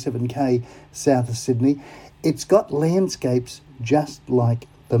 747k south of Sydney. It's got landscapes just like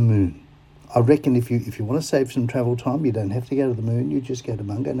the moon. I reckon if you want to save some travel time, you don't have to go to the moon. You just go to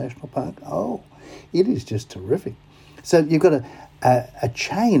Mungo National Park. Oh, it is just terrific. So you've got a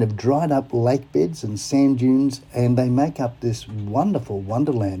chain of dried up lake beds and sand dunes, and they make up this wonderful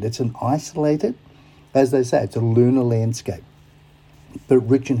wonderland. It's an isolated, as they say, it's a lunar landscape, but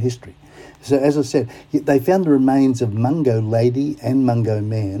rich in history. So as I said, they found the remains of Mungo Lady and Mungo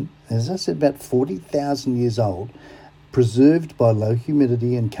Man, as I said, about 40,000 years old, preserved by low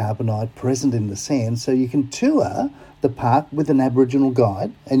humidity and carbonite present in the sand. So you can tour the park with an Aboriginal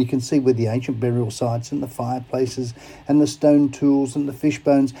guide, and you can see where the ancient burial sites and the fireplaces and the stone tools and the fish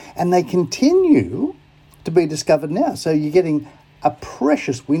bones, and they continue to be discovered now. So you're getting a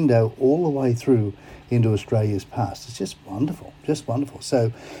precious window all the way through into Australia's past. It's just wonderful, just wonderful.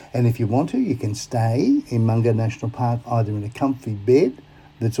 So, and if you want to, you can stay in Mungo National Park either in a comfy bed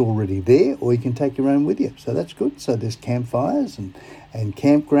that's already there, or you can take your own with you. So that's good. So there's campfires and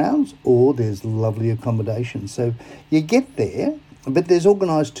campgrounds, or there's lovely accommodation. So you get there But there's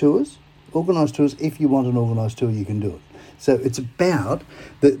organised tours. Organised tours. If you want an organised tour, you can do it. So it's about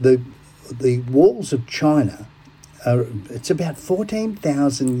the walls of China. It's about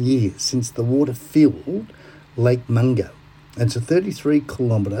 14,000 years since the water filled Lake Mungo. And it's a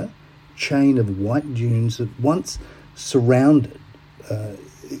 33-kilometre chain of white dunes that once surrounded.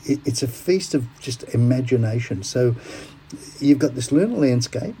 It's a feast of just imagination. So you've got this lunar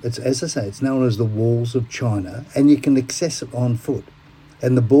landscape. It's, as I say, it's known as the Walls of China, and you can access it on foot.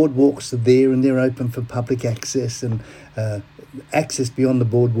 And the boardwalks are there, and they're open for public access, and access beyond the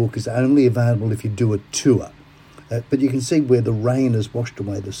boardwalk is only available if you do a tour. But you can see where the rain has washed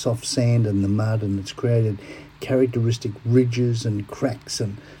away the soft sand and the mud, and it's created characteristic ridges and cracks,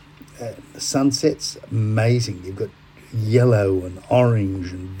 and sunsets, amazing. You've got yellow and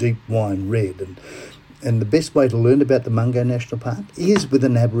orange and deep wine red, and the best way to learn about the Mungo National Park is with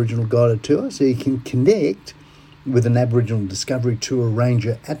an Aboriginal guided tour, so you can connect with an Aboriginal Discovery Tour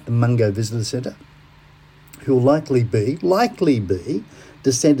ranger at the Mungo Visitor Centre, who will likely be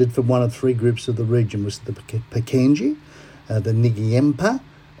descended from one of three groups of the region, which is the Pakenji, the Ngiempa,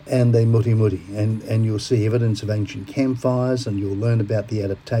 and the Muti Muti, and you'll see evidence of ancient campfires, and you'll learn about the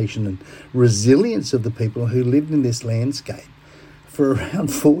adaptation and resilience of the people who lived in this landscape for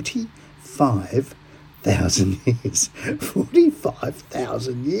around 45,000 years.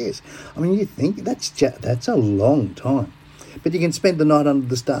 45,000 years. I mean, you think that's a long time. But you can spend the night under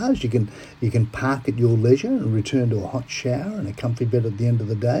the stars. You can park at your leisure and return to a hot shower and a comfy bed at the end of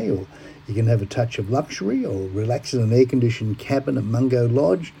the day, or you can have a touch of luxury or relax in an air-conditioned cabin at Mungo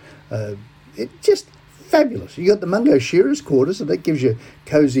Lodge. It's just fabulous. You got the Mungo Shearers Quarters, and that gives you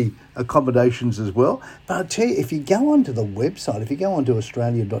cosy accommodations as well. But I'll tell you, if you go onto the website, if you go onto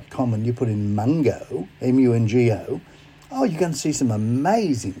australia.com and you put in Mungo, M-U-N-G-O, you're going to see some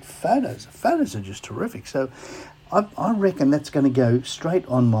amazing photos. The photos are just terrific. So I reckon that's going to go straight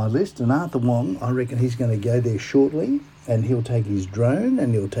on my list. And Arthur Wong, I reckon he's going to go there shortly, and he'll take his drone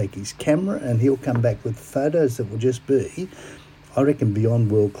and he'll take his camera and he'll come back with photos that will just be, I reckon,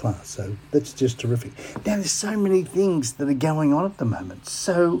 beyond world class. So that's just terrific. Now, there's so many things that are going on at the moment.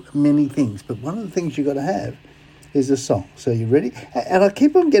 So many things. But one of the things you've got to have is a song. So you ready? And I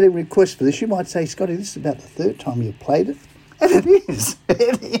keep on getting requests for this. You might say, Scotty, this is about the third time you've played it. And it is.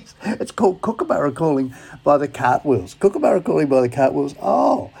 It is. It's called Kookaburra Calling by the Cartwheels. Kookaburra Calling by the Cartwheels.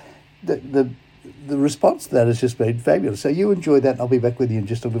 Oh, the response to that has just been fabulous. So you enjoy that, and I'll be back with you in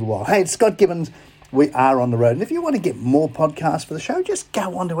just a little while. Hey, it's Scott Gibbons. We are on the road. And if you want to get more podcasts for the show, just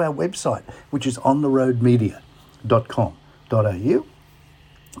go onto our website, which is ontheroadmedia.com.au.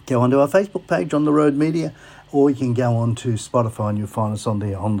 Go onto our Facebook page, On The Road Media, or you can go on to Spotify and you'll find us on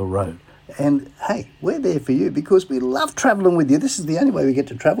there, On The Road. And, hey, we're there for you because we love travelling with you. This is the only way we get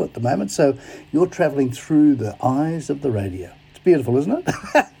to travel at the moment, so you're travelling through the eyes of the radio. It's beautiful, isn't it?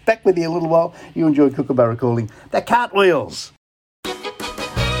 Back with you a little while. You enjoy Kookaburra Calling the Cartwheels.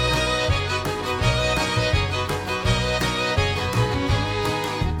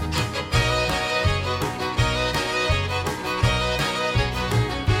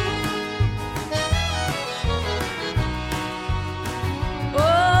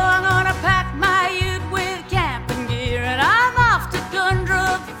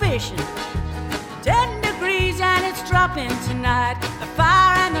 Tonight, the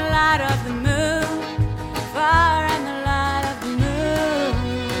fire and the light of the moon, fire and the light of the moon.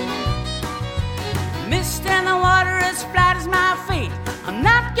 Mist and the water as flat as my feet. I'm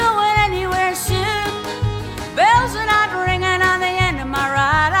not going anywhere soon. Bells are not ringing on the end of my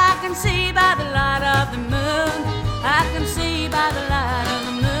ride. I can see by the light of the moon. I can see by the light of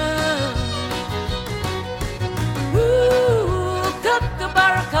the moon. Ooh,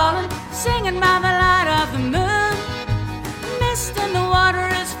 Kookaburra calling, singing by the light of the moon. And the water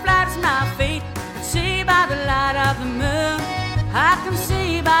as flat as my feet. I can see by the light of the moon. I can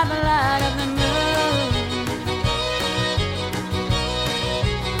see by the light of the moon.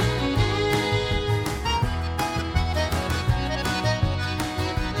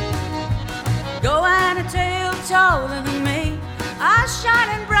 Go and a tale taller than me. Eyes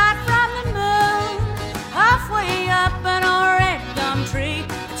shining bright from the moon. Halfway up an old red gum tree.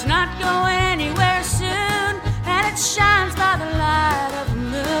 It's not going anywhere soon. And it shines by the light of the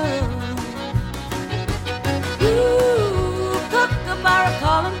moon. Ooh, Kookaburra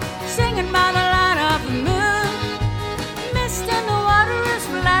calling, singing by the light of the moon. Mist in the water as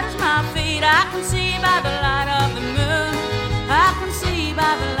flat as my feet. I can see by the light of the moon. I can see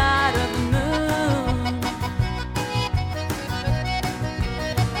by the light of the moon.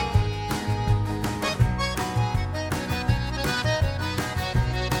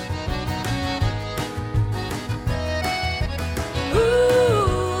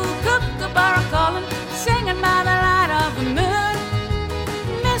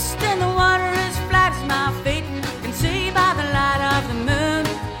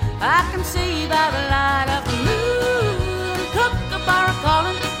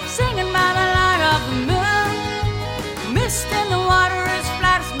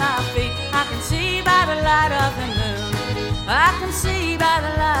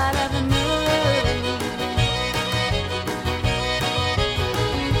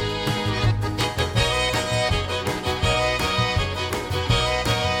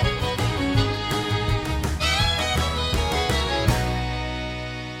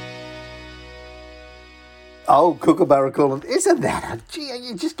 Oh, Kookaburra calling. Isn't that a... Gee,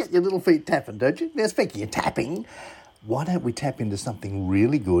 you just get your little feet tapping, don't you? Now, speaking of tapping, why don't we tap into something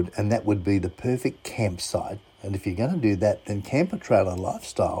really good, and that would be the perfect campsite. And if you're going to do that, then Camper Trailer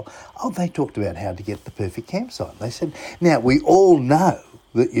Lifestyle, they talked about how to get the perfect campsite. They said, now, we all know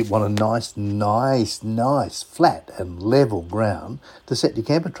that you want a nice, flat and level ground to set your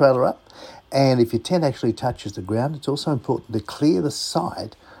camper trailer up. And if your tent actually touches the ground, it's also important to clear the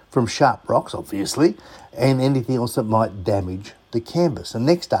site from sharp rocks, obviously, and anything else that might damage the canvas. And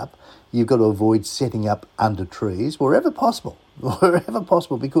next up, you've got to avoid setting up under trees wherever possible,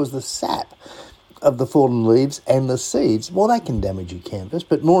 because the sap of the fallen leaves and the seeds, well, they can damage your canvas.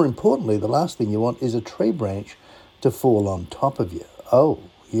 But more importantly, the last thing you want is a tree branch to fall on top of you. Oh,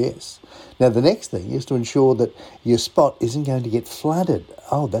 yes. Now, the next thing is to ensure that your spot isn't going to get flooded.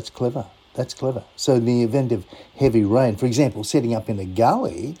 Oh, that's clever. That's clever. So in the event of heavy rain, for example, setting up in a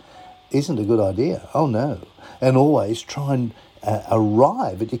gully isn't a good idea. Oh, no. And always try and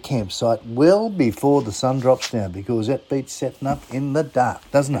arrive at your campsite well before the sun drops down, because that beats setting up in the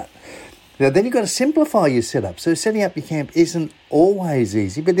dark, doesn't it? Now, then you've got to simplify your setup. So setting up your camp isn't always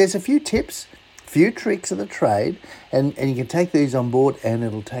easy, but there's a few tips, few tricks of the trade, and you can take these on board and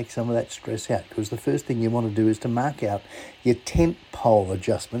it'll take some of that stress out, because the first thing you want to do is to mark out your tent pole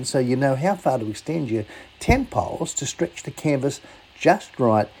adjustment so you know how far to extend your tent poles to stretch the canvas just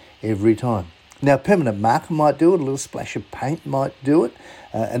right every time. Now, a permanent marker might do it, a little splash of paint might do it,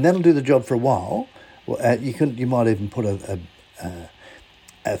 and that'll do the job for a while. You might even put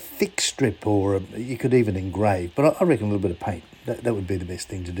a thick strip, or you could even engrave, but I reckon a little bit of paint. That would be the best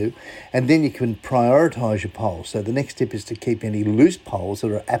thing to do. And then you can prioritise your poles. So the next tip is to keep any loose poles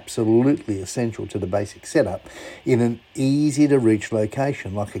that are absolutely essential to the basic setup in an easy-to-reach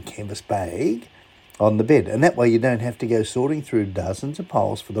location, like a canvas bag on the bed. And that way you don't have to go sorting through dozens of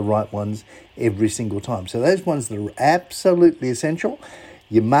poles for the right ones every single time. So those ones that are absolutely essential,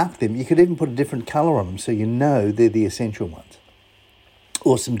 you mark them. You could even put a different colour on them so you know they're the essential ones.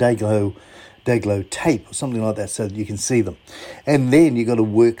 Or some Dayglow tape or something like that so that you can see them. And then you've got to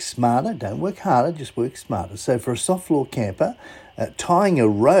work smarter. Don't work harder, just work smarter. So for a soft floor camper, tying a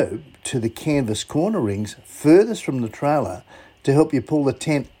rope to the canvas corner rings furthest from the trailer to help you pull the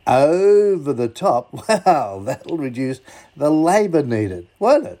tent over the top, wow, that'll reduce the labour needed,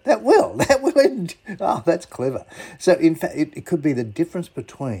 won't it? That will. Oh, that's clever. So in fact, it could be the difference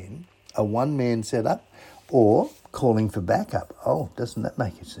between a one-man setup or calling for backup. Oh, doesn't that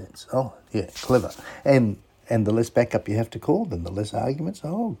make sense? Oh, yeah, clever. And the less backup you have to call, then the less arguments.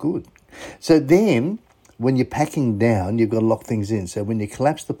 Oh, good. So then, when you're packing down, you've got to lock things in. So when you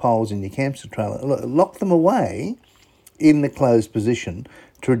collapse the poles in your campsite trailer, lock them away in the closed position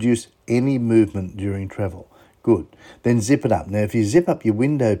to reduce any movement during travel. Good. Then zip it up. Now, if you zip up your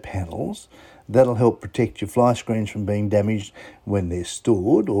window panels, that'll help protect your fly screens from being damaged when they're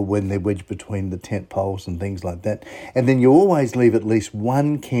stored or when they're wedged between the tent poles and things like that. And then you always leave at least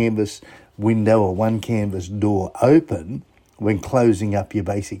one canvas window or one canvas door open when closing up your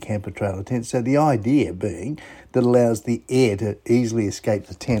basic camper trailer tent. So the idea being that allows the air to easily escape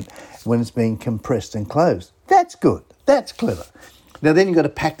the tent when it's being compressed and closed. That's good. That's clever. Now then you've got to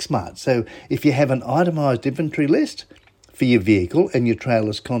pack smart. So if you have an itemised inventory list for your vehicle and your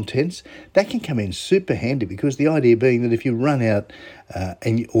trailer's contents, that can come in super handy, because the idea being that if you run out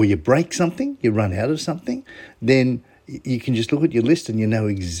or you break something, you run out of something, then you can just look at your list and you know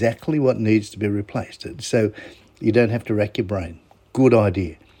exactly what needs to be replaced. So you don't have to rack your brain. Good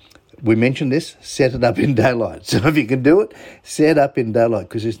idea. We mentioned this, set it up in daylight. So if you can do it, set up in daylight,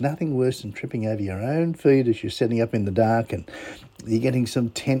 because there's nothing worse than tripping over your own feet as you're setting up in the dark and you're getting some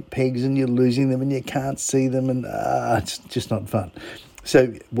tent pegs and you're losing them and you can't see them, and it's just not fun.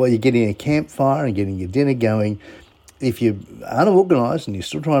 So while you're getting a campfire and getting your dinner going, if you're unorganised and you're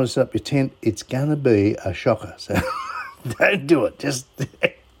still trying to set up your tent, it's going to be a shocker. So don't do it. Just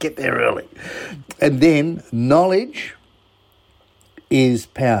get there early. And then knowledge is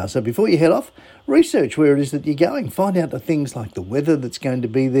power. So before you head off, research where it is that you're going. Find out the things like the weather that's going to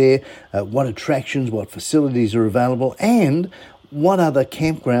be there, what attractions, what facilities are available, and what other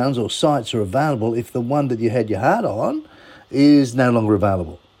campgrounds or sites are available if the one that you had your heart on is no longer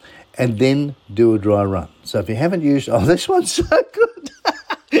available. And then do a dry run. So if you haven't used... Oh, this one's so good.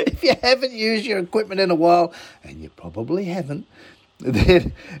 If you haven't used your equipment in a while, and you probably haven't,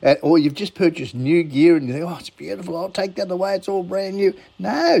 then, or you've just purchased new gear and you think, oh, it's beautiful, I'll take that away, it's all brand new.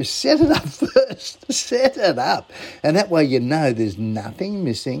 No, set it up first. Set it up. And that way you know there's nothing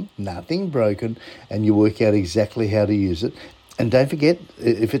missing, nothing broken, and you work out exactly how to use it. And don't forget,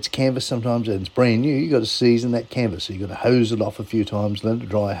 if it's canvas sometimes and it's brand new, you've got to season that canvas. So you've got to hose it off a few times, let it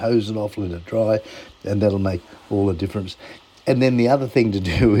dry, hose it off, let it dry, and that'll make all the difference. And then the other thing to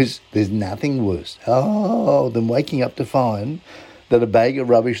do is there's nothing worse than waking up to find that a bag of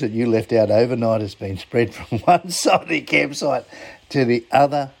rubbish that you left out overnight has been spread from one side of the campsite to the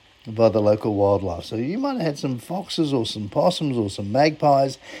other by the local wildlife. So you might have had some foxes or some possums or some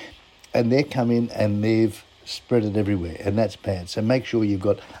magpies, and they've come in and they've spread it everywhere, and that's bad. So make sure you've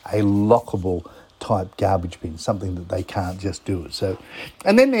got a lockable type garbage bin, something that they can't just do it. So,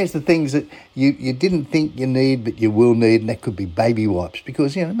 and then there's the things that you didn't think you need, but you will need, and that could be baby wipes,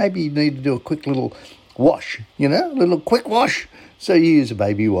 because, maybe you need to do a quick little wash, a little quick wash. So you use a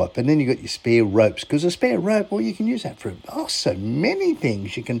baby wipe, and then you've got your spare ropes, because a spare rope, well, you can use that for so many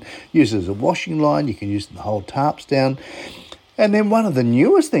things. You can use it as a washing line, you can use it to hold tarps down. And then one of the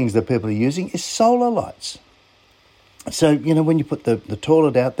newest things that people are using is solar lights. So, when you put the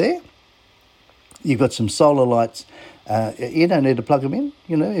toilet out there, you've got some solar lights. You don't need to plug them in.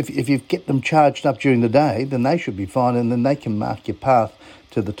 If you get them charged up during the day, then they should be fine, and then they can mark your path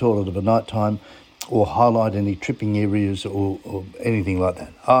to the toilet of a night time, or highlight any tripping areas or anything like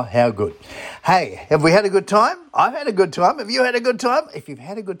that. Oh, how good. Hey, have we had a good time? I've had a good time. Have you had a good time? If you've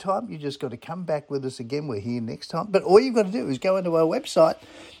had a good time, you just got to come back with us again. We're here next time. But all you've got to do is go into our website,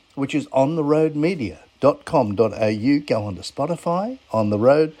 which is ontheroadmedia.com.au. Go onto Spotify, On The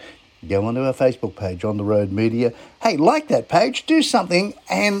Road. Go onto our Facebook page, On The Road Media. Hey, like that page, do something,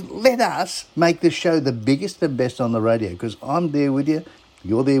 and let us make this show the biggest and best on the radio, because I'm there with you.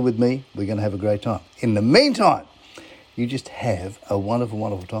 You're there with me. We're going to have a great time. In the meantime, you just have a wonderful,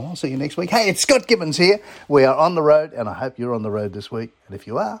 wonderful time. I'll see you next week. Hey, it's Scott Gibbons here. We are on the road, and I hope you're on the road this week. And if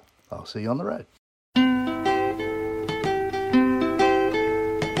you are, I'll see you on the road.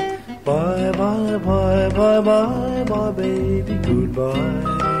 Bye, bye, bye, bye, bye, bye, baby,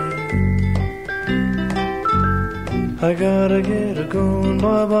 goodbye. I gotta get a going,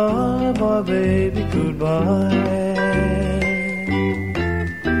 bye, bye, bye, baby, goodbye.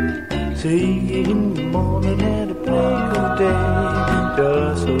 See you in the morning at a break of day.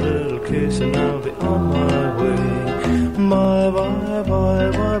 Just a little kiss and I'll be on my way. Bye, bye,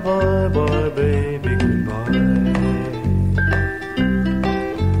 bye, bye, bye, bye, baby, goodbye.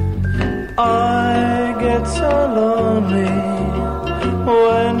 I get so lonely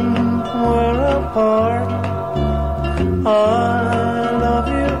when we're apart. I love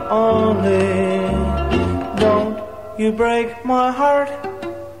you only. Don't you break my heart.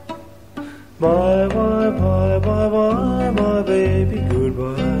 Bye, bye, bye, bye, bye, bye, baby,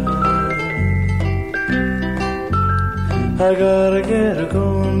 goodbye. I gotta get a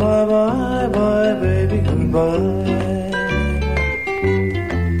going, bye, bye, bye, baby, goodbye.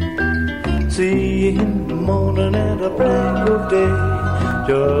 See you in the morning at a break of day.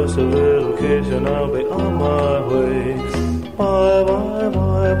 Just a little kiss and I'll be on my way. Bye, bye,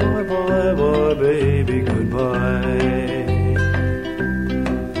 bye, bye, bye, bye, baby, goodbye.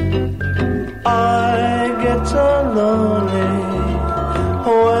 I get so lonely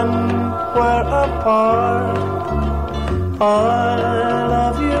when we're apart. I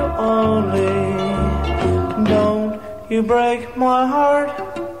love you only. Don't you break my heart.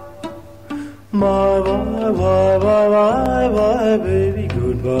 Bye, bye, bye, bye, bye, bye, baby,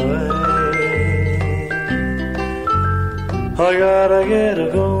 goodbye. I gotta get a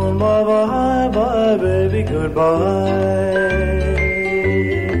going, bye, bye, bye, baby, goodbye.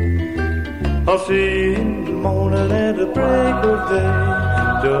 I'll see you in the morning at the break of day.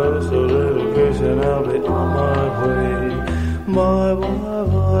 Just a little kiss and I'll be on my way. Bye, bye,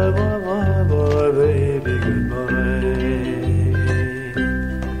 bye, bye.